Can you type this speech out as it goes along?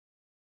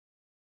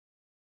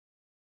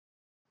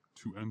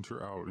to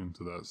enter out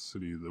into that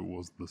city that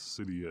was the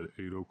city at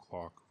 8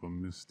 o'clock of a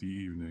misty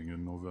evening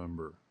in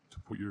November, to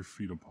put your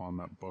feet upon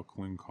that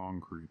buckling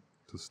concrete,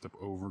 to step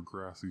over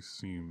grassy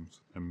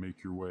seams and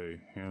make your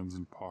way, hands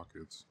in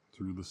pockets,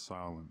 through the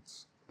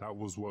silence. That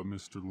was what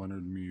Mr.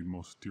 Leonard Mead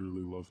most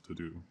dearly loved to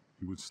do.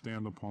 He would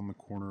stand upon the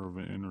corner of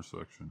an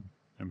intersection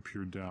and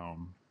peer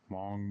down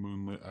long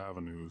moonlit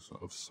avenues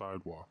of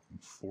sidewalk in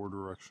 4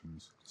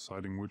 directions,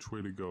 deciding which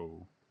way to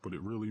go. But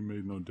it really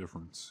made no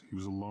difference. He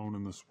was alone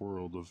in this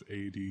world of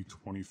AD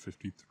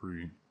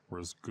 2053, or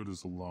as good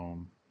as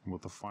alone, and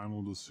with the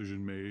final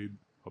decision made,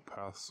 a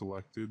path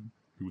selected,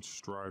 he would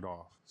stride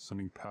off,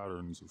 sending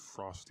patterns of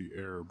frosty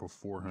air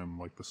before him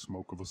like the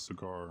smoke of a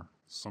cigar.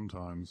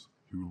 Sometimes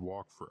he would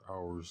walk for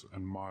hours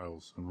and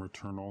miles and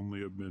return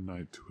only at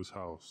midnight to his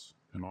house,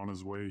 and on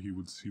his way he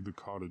would see the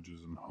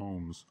cottages and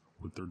homes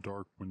with their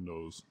dark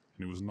windows,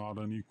 and it was not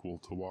unequal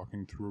to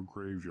walking through a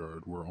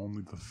graveyard where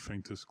only the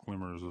faintest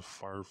glimmers of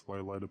firefly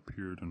light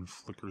appeared in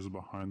flickers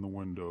behind the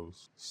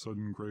windows.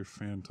 Sudden gray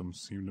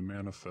phantoms seemed to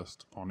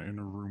manifest upon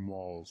inner room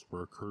walls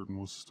where a curtain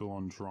was still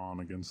undrawn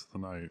against the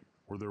night,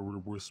 or there were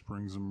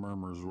whisperings and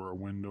murmurs where a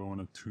window in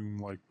a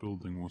tomb-like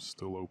building was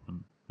still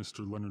open.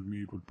 Mr. Leonard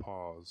Mead would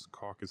pause,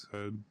 cock his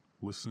head,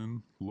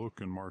 listen,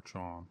 look, and march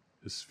on,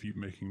 his feet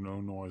making no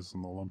noise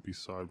on the lumpy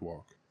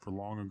sidewalk. For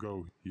long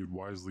ago he had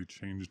wisely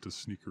changed to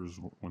sneakers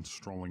when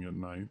strolling at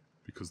night,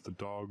 because the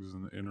dogs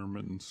in the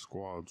intermittent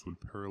squads would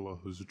parallel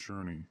his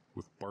journey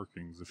with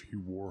barkings if he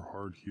wore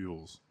hard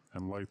heels,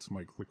 and lights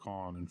might click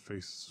on and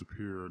faces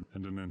appear,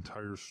 and an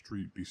entire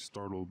street be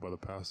startled by the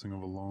passing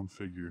of a lone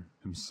figure,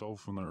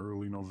 himself in the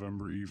early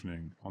November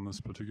evening. On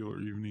this particular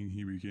evening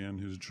he began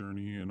his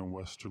journey in a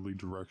westerly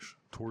direction,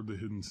 toward the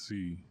hidden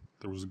sea.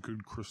 There was a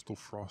good crystal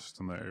frost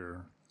in the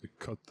air. It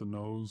cut the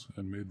nose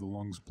and made the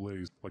lungs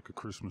blaze like a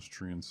Christmas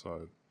tree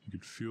inside. You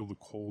could feel the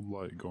cold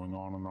light going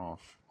on and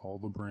off, all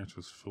the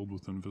branches filled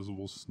with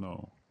invisible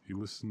snow. He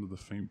listened to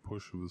the faint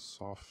push of his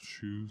soft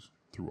shoes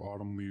through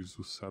autumn leaves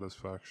with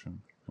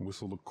satisfaction, and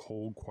whistled a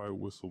cold, quiet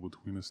whistle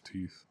between his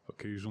teeth,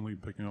 occasionally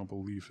picking up a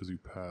leaf as he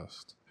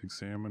passed,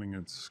 examining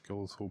its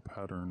skeletal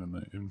pattern in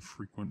the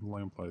infrequent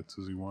lamplights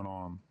as he went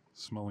on,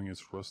 smelling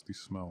its rusty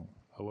smell.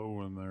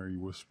 "Hello in there," he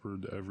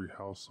whispered to every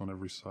house on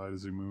every side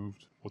as he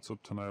moved. "What's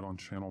up tonight on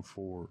Channel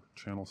 4,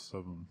 Channel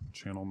 7,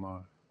 Channel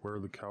 9? Where are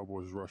the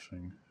cowboys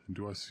rushing? And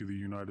do I see the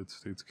United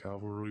States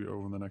Cavalry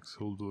over the next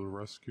hill to the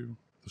rescue?"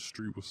 The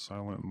street was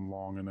silent and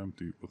long and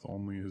empty, with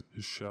only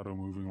his shadow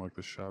moving like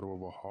the shadow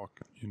of a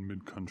hawk in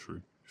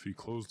mid-country. If he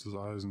closed his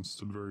eyes and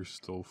stood very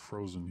still,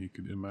 frozen, he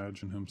could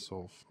imagine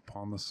himself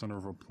upon the center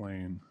of a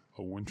plain,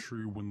 a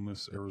wintry,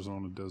 windless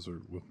Arizona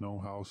desert, with no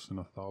house in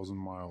 1,000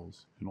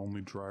 miles, and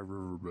only dry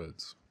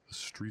riverbeds. The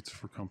streets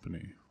for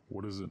company.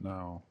 What is it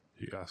now?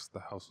 He asked the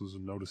houses,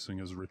 noticing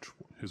his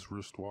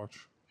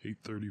wristwatch.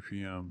 8:30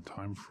 p.m.,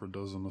 time for a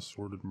dozen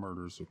assorted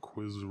murders, a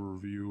quiz, a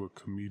review, a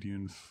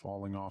comedian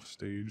falling off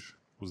stage.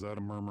 Was that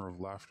a murmur of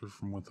laughter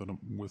from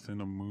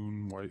within a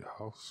moon-white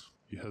house?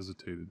 He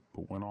hesitated,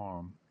 but went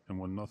on, and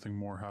when nothing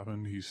more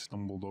happened, he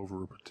stumbled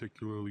over a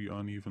particularly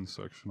uneven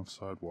section of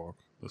sidewalk.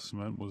 The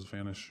cement was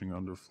vanishing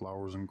under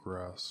flowers and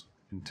grass.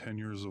 In 10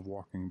 years of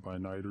walking by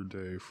night or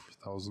day for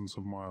thousands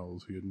of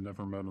miles, he had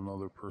never met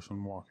another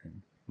person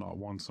walking, not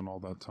once in all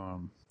that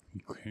time.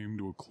 He came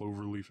to a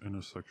cloverleaf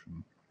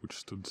intersection, which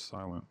stood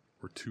silent,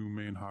 where 2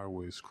 main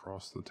highways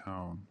crossed the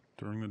town.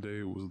 During the day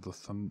it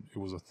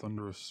was a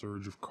thunderous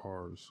surge of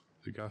cars,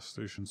 the gas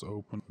stations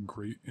open, a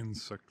great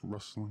insect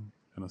rustling,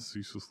 and a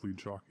ceaselessly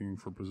jockeying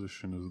for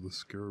position as the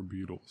scarab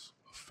beetles,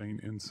 a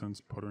faint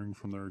incense puttering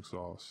from their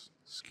exhausts,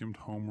 skimmed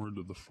homeward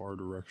to the far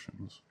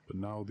directions. But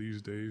now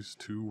these days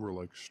too were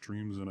like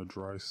streams in a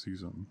dry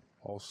season,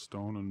 all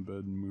stone and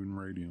bed in moon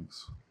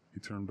radiance. He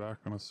turned back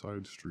on a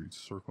side street,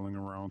 circling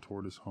around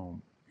toward his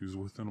home. He was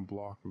within a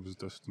block of his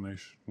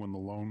destination when the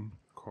lone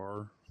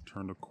car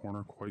turned a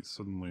corner quite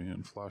suddenly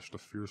and flashed a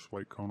fierce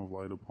white cone of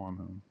light upon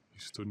him. He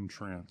stood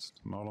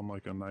entranced, not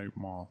unlike a night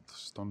moth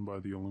stunned by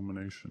the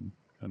illumination,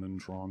 and then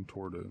drawn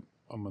toward it.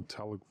 A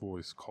metallic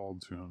voice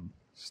called to him.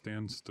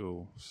 "Stand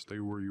still. Stay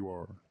where you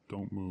are.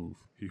 Don't move."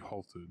 He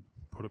halted.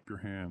 "Put up your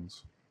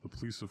hands." The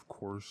police, of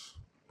course,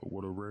 but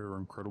what a rare,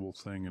 incredible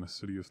thing in a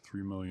city of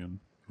 3 million.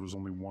 There was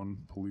only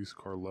 1 police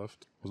car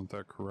left. Wasn't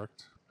that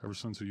correct? Ever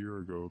since a year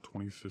ago,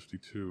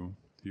 2052,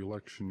 the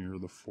election year,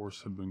 the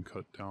force had been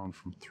cut down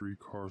from 3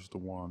 cars to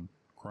 1.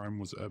 Crime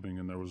was ebbing,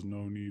 and there was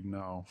no need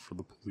now for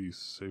the police,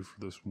 save for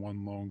this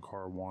 1 lone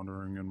car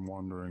wandering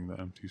the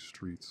empty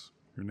streets.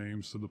 "Your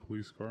name," said the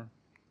police car.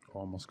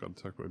 Almost got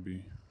attacked by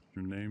B.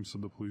 "Your name,"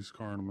 said the police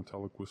car in a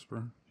metallic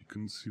whisper. He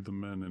couldn't see the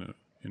men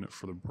in it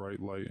for the bright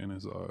light in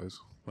his eyes.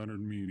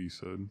 "Leonard Mead," he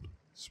said.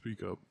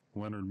 "Speak up."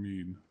 "Leonard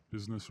Mead.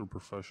 Business or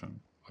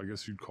profession?" "I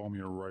guess you'd call me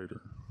a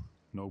writer."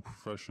 "No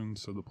profession,"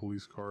 said the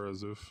police car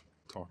as if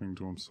talking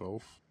to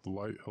himself. The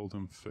light held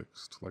him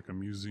fixed, like a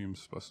museum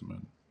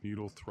specimen,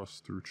 needle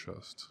thrust through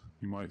chest.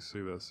 "You might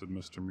say that," said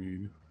Mr.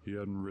 Mead. He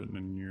hadn't written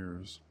in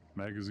years.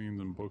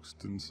 Magazines and books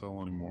didn't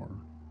sell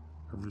anymore.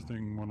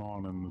 Everything went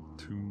on in the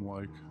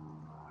tomb-like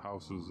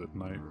houses at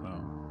night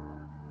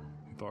now.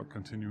 thought,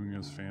 continuing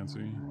his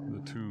fancy.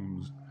 The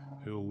tombs,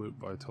 ill lit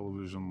by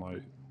television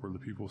light, where the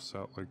people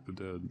sat like the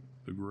dead,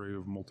 the gray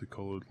of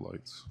multicolored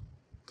lights,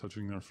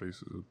 touching their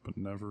faces, but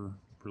never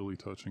really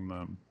touching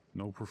them.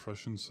 No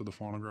profession, said the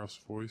phonograph's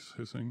voice,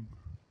 hissing.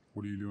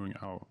 What are you doing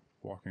out?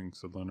 Walking,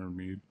 said Leonard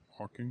Mead.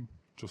 Walking?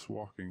 Just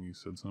walking, he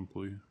said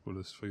simply, but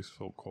his face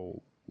felt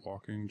cold.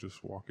 Walking,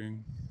 just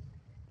walking?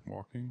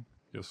 Walking?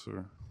 Yes,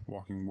 sir.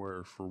 Walking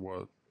where? For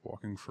what?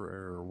 Walking for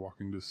air,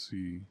 walking to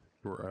see.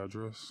 Your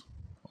address?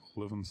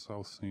 11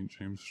 South St.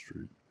 James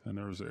Street. And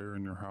there is air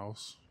in your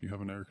house? You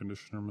have an air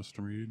conditioner,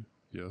 Mr. Mead?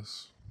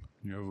 Yes.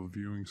 You have a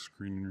viewing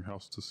screen in your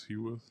house to see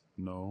with?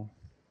 No.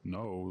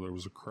 No, there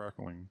was a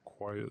crackling,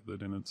 quiet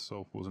that in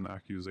itself was an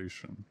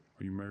accusation.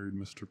 Are you married,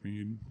 Mr.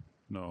 Mead?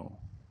 No.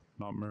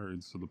 Not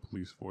married, said the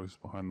police voice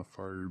behind the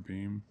fiery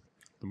beam.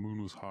 The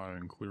moon was high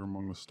and clear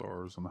among the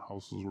stars, and the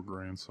houses were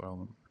gray and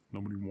silent.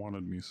 Nobody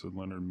wanted me, said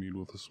Leonard Mead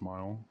with a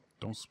smile.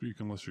 Don't speak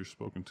unless you're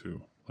spoken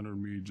to.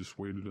 Leonard Mead just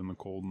waited in the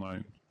cold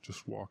night.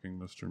 Just walking,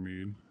 Mr.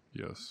 Mead.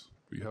 Yes,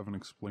 but you haven't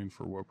explained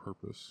for what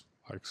purpose.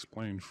 I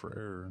explained for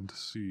air and to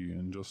see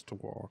and just to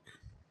walk.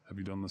 Have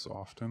you done this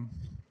often?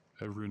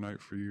 Every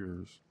night for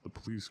years. The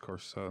police car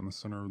sat in the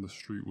center of the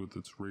street with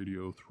its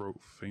radio throat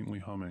faintly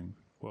humming.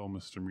 Well,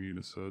 Mr. Mead,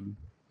 it said.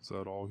 Is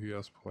that all? He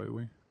asked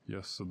politely.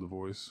 Yes, said the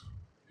voice.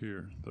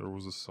 Here, there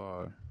was a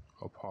sigh.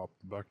 A pop.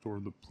 The back door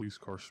of the police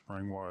car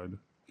sprang wide.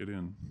 Get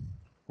in.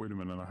 Wait a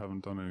minute, I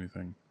haven't done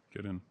anything.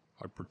 Get in.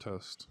 I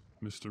protest.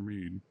 Mr.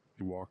 Mead.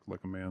 He walked like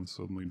a man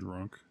suddenly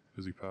drunk.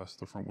 As he passed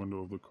the front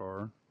window of the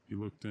car, he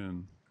looked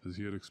in. As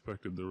he had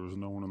expected, there was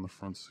no one in the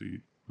front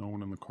seat. No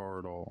one in the car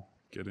at all.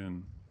 Get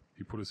in.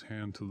 He put his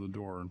hand to the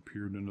door and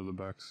peered into the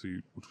back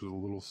seat, which was a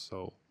little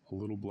cell. A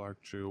little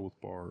black jail with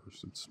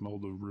bars. It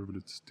smelled of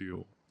riveted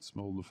steel. It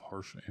smelled of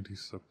harsh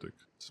antiseptic.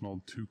 It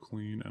smelled too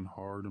clean and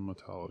hard and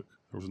metallic.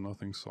 There was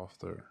nothing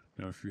soft there.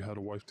 Now, if you had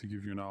a wife to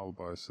give you an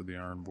alibi, said the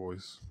iron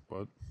voice.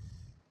 But,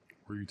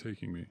 where are you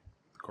taking me?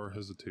 The car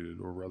hesitated,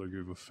 or rather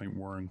gave a faint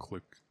whirring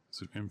click,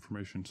 as if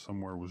information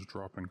somewhere was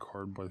dropping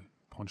card by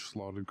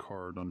punch-slotted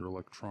card under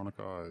electronic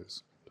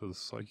eyes, to the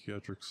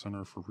Psychiatric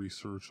Center for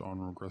Research on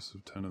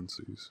Regressive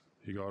Tendencies.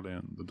 He got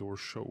in. The door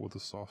shut with a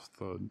soft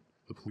thud.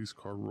 The police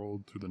car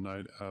rolled through the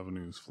night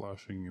avenues,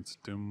 flashing its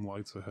dim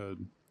lights ahead.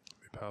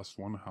 They passed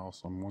one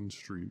house on one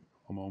street.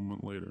 A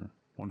moment later,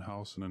 one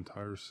house, an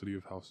entire city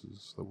of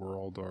houses that were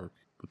all dark.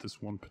 But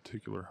this one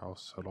particular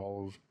house had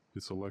all of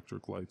its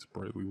electric lights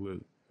brightly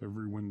lit.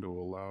 Every window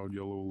a loud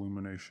yellow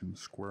illumination,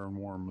 square and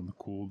warm in the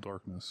cool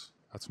darkness.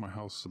 That's my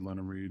house, said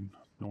Leonard Mead.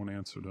 No one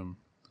answered him.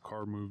 The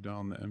car moved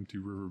down the empty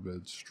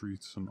riverbed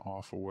streets and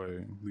off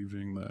away,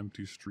 leaving the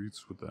empty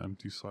streets with the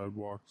empty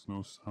sidewalks,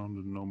 no sound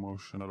and no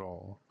motion at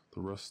all.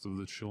 The rest of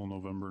the chill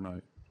November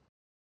night.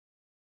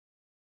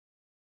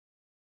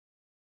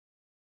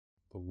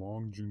 The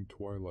long June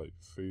twilight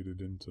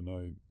faded into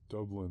night.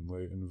 Dublin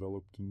lay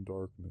enveloped in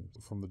darkness.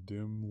 From the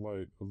dim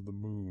light of the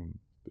moon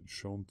that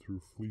shone through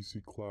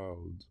fleecy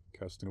clouds,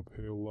 casting a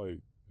pale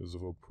light as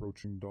of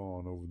approaching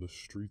dawn over the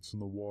streets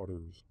and the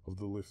waters of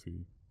the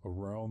Liffey.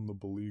 Around the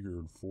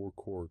beleaguered four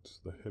courts,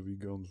 the heavy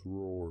guns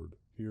roared.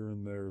 Here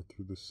and there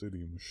through the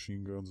city,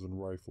 machine guns and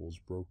rifles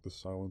broke the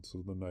silence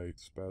of the night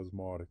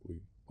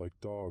spasmodically. Like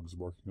dogs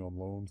barking on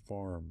lone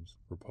farms,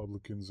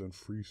 Republicans and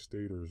Free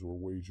Staters were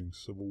waging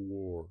civil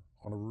war.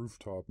 On a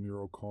rooftop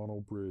near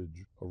O'Connell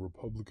Bridge, a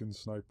Republican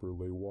sniper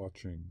lay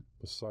watching.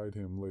 Beside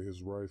him lay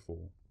his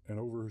rifle, and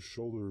over his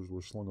shoulders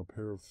were slung a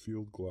pair of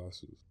field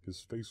glasses.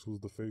 His face was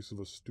the face of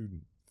a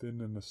student,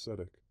 thin and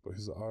ascetic, but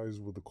his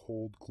eyes were the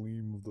cold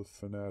gleam of the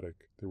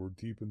fanatic. They were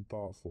deep and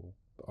thoughtful,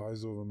 the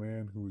eyes of a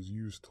man who was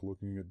used to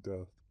looking at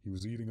death. He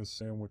was eating a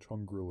sandwich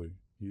hungrily.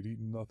 He had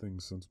eaten nothing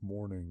since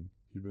morning.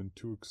 He'd been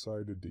too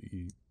excited to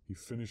eat. He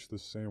finished the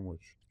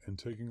sandwich, and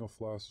taking a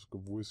flask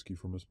of whiskey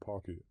from his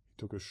pocket, he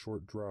took a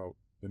short draught.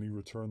 Then he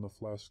returned the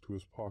flask to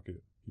his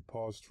pocket. He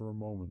paused for a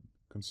moment,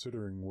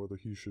 considering whether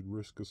he should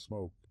risk a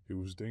smoke. It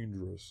was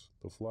dangerous.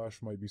 The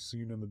flash might be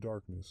seen in the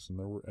darkness, and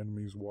there were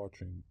enemies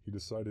watching. He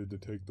decided to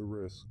take the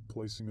risk,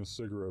 placing a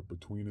cigarette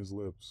between his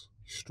lips.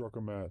 He struck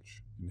a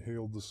match,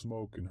 inhaled the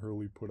smoke, and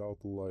hurriedly put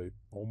out the light.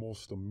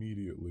 Almost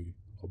immediately,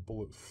 a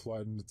bullet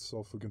flattened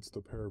itself against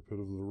the parapet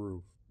of the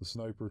roof. The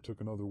sniper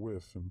took another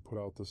whiff and put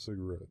out the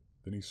cigarette.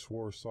 Then he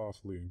swore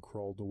softly and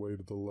crawled away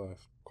to the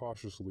left.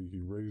 Cautiously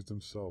he raised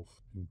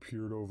himself and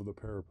peered over the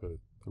parapet.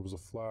 There was a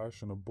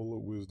flash and a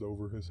bullet whizzed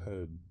over his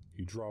head.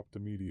 He dropped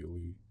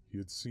immediately. He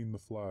had seen the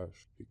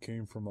flash. It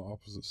came from the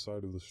opposite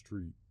side of the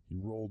street. He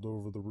rolled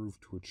over the roof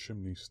to a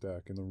chimney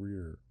stack in the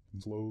rear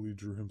and slowly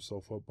drew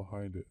himself up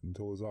behind it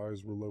until his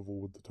eyes were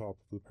level with the top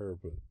of the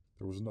parapet.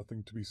 There was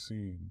nothing to be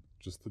seen,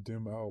 just the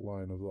dim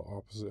outline of the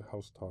opposite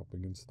housetop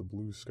against the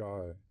blue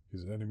sky.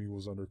 His enemy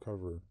was under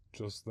cover.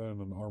 Just then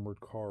an armored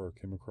car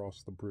came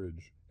across the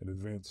bridge and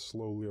advanced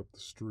slowly up the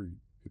street.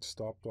 It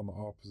stopped on the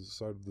opposite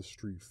side of the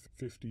street,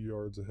 50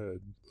 yards ahead.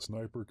 The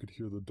sniper could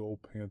hear the dull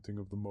panting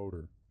of the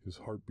motor. His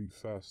heart beat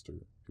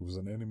faster. It was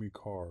an enemy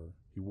car.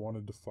 He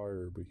wanted to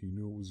fire, but he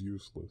knew it was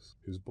useless.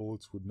 His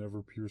bullets would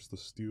never pierce the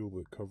steel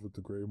that covered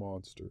the gray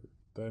monster.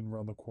 Then,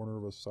 round the corner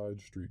of a side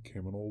street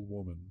came an old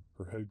woman,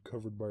 her head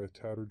covered by a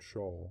tattered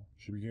shawl.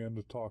 She began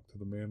to talk to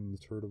the man in the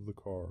turret of the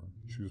car.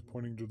 She was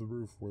pointing to the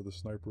roof where the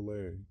sniper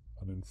lay,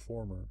 an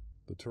informer.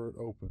 The turret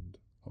opened.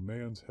 A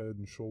man's head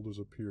and shoulders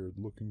appeared,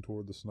 looking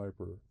toward the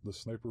sniper. The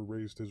sniper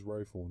raised his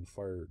rifle and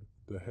fired.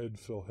 The head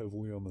fell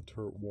heavily on the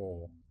turret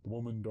wall. The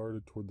woman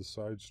darted toward the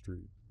side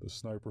street. The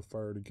sniper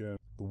fired again.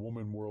 The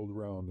woman whirled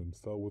round and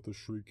fell with a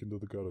shriek into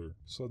the gutter.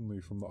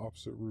 Suddenly, from the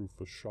opposite roof,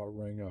 a shot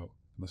rang out,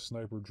 and the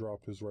sniper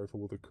dropped his rifle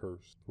with a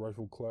curse. The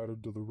rifle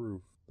clattered to the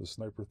roof. The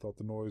sniper thought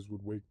the noise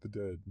would wake the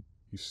dead.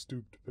 He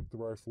stooped to pick the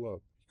rifle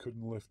up. He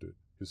couldn't lift it.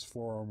 His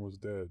forearm was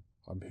dead.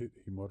 "I'm hit,"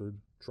 he muttered.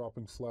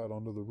 Dropping flat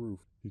onto the roof,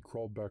 he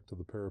crawled back to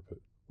the parapet.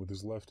 With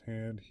his left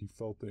hand, he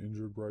felt the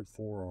injured right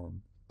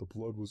forearm. The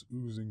blood was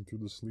oozing through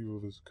the sleeve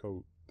of his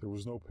coat. There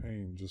was no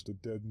pain, just a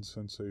deadened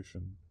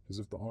sensation, as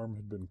if the arm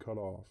had been cut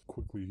off.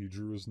 Quickly he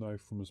drew his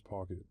knife from his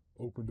pocket,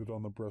 opened it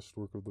on the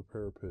breastwork of the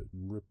parapet,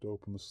 and ripped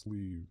open the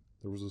sleeve.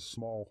 There was a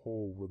small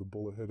hole where the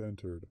bullet had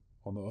entered.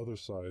 On the other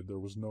side there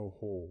was no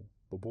hole.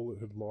 The bullet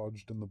had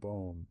lodged in the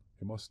bone.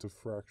 It must have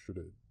fractured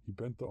it. He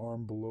bent the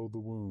arm below the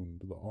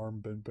wound. The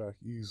arm bent back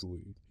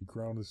easily. He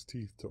ground his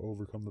teeth to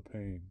overcome the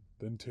pain.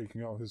 Then,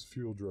 taking out his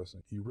field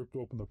dressing, he ripped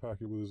open the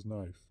packet with his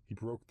knife. He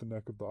broke the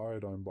neck of the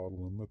iodine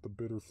bottle and let the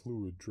bitter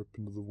fluid drip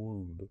into the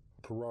wound.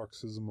 A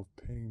paroxysm of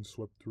pain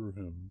swept through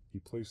him. He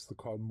placed the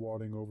cotton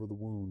wadding over the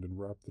wound and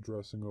wrapped the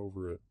dressing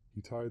over it.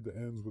 He tied the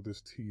ends with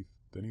his teeth.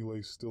 Then he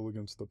lay still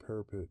against the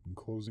parapet, and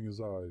closing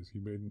his eyes, he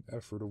made an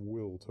effort of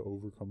will to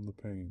overcome the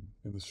pain.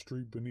 In the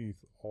street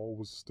beneath, all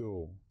was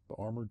still. The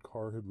armored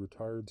car had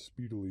retired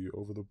speedily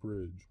over the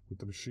bridge, with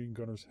the machine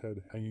gunner's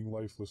head hanging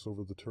lifeless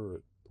over the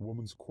turret. The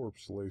woman's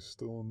corpse lay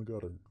still in the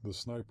gutter. The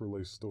sniper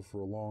lay still for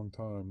a long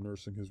time,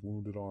 nursing his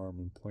wounded arm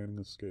and planning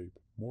escape.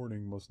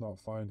 Morning must not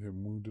find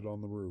him wounded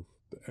on the roof.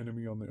 The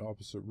enemy on the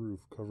opposite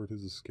roof covered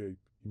his escape.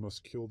 He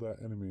must kill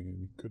that enemy, and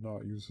he could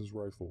not use his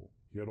rifle.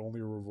 He had only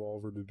a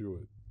revolver to do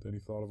it. Then he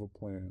thought of a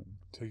plan.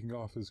 Taking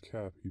off his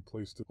cap, he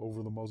placed it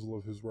over the muzzle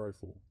of his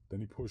rifle. Then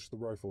he pushed the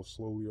rifle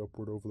slowly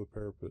upward over the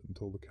parapet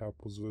until the cap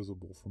was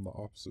visible from the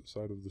opposite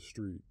side of the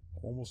street.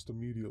 Almost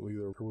immediately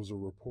there was a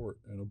report,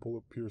 and a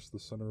bullet pierced the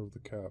center of the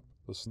cap.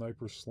 The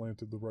sniper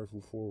slanted the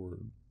rifle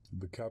forward.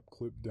 The cap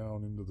clipped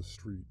down into the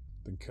street.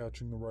 Then,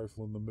 catching the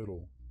rifle in the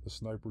middle, the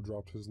sniper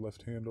dropped his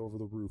left hand over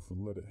the roof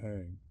and let it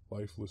hang,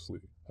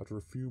 lifelessly. After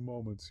a few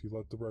moments, he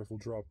let the rifle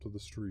drop to the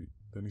street.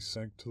 Then he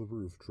sank to the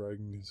roof,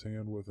 dragging his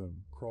hand with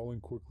him. Crawling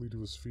quickly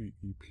to his feet,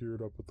 he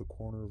peered up at the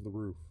corner of the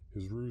roof.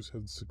 His ruse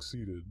had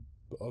succeeded.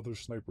 The other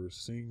sniper,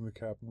 seeing the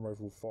cap and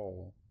rifle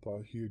fall,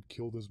 thought he had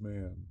killed his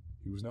man.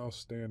 He was now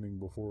standing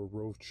before a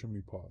row of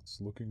chimney pots,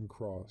 looking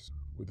across,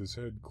 with his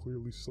head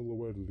clearly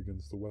silhouetted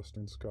against the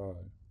western sky.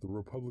 The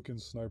Republican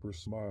sniper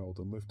smiled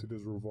and lifted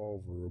his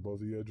revolver above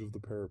the edge of the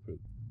parapet.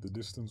 The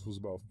distance was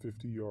about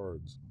 50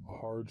 yards, a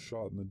hard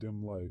shot in the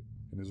dim light,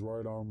 and his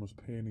right arm was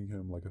paining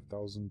him like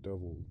 1,000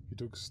 devils. He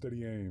took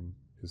steady aim.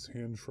 His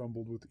hand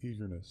trembled with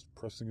eagerness,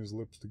 pressing his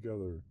lips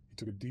together. He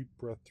took a deep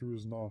breath through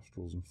his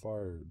nostrils and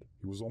fired.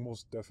 He was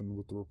almost deafened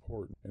with the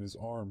report, and his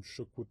arm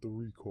shook with the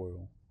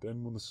recoil.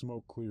 Then, when the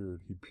smoke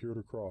cleared, he peered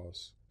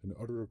across and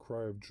uttered a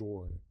cry of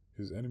joy.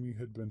 His enemy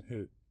had been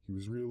hit. He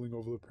was reeling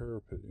over the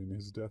parapet in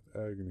his death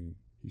agony.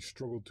 He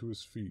struggled to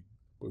his feet,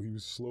 but he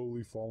was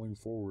slowly falling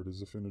forward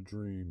as if in a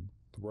dream.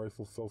 The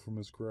rifle fell from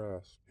his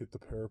grasp, hit the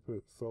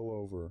parapet, fell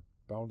over,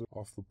 bounded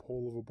off the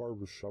pole of a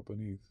barber's shop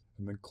beneath,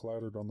 and then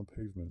clattered on the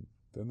pavement.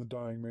 Then the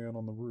dying man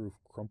on the roof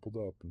crumpled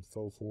up and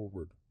fell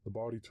forward. The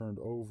body turned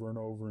over and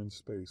over in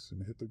space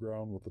and hit the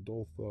ground with a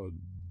dull thud.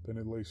 Then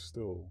it lay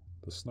still.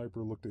 The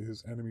sniper looked at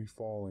his enemy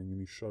falling, and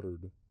he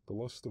shuddered. The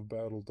lust of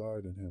battle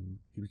died in him.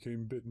 He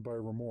became bitten by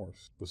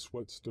remorse. The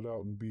sweat stood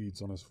out in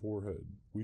beads on his forehead.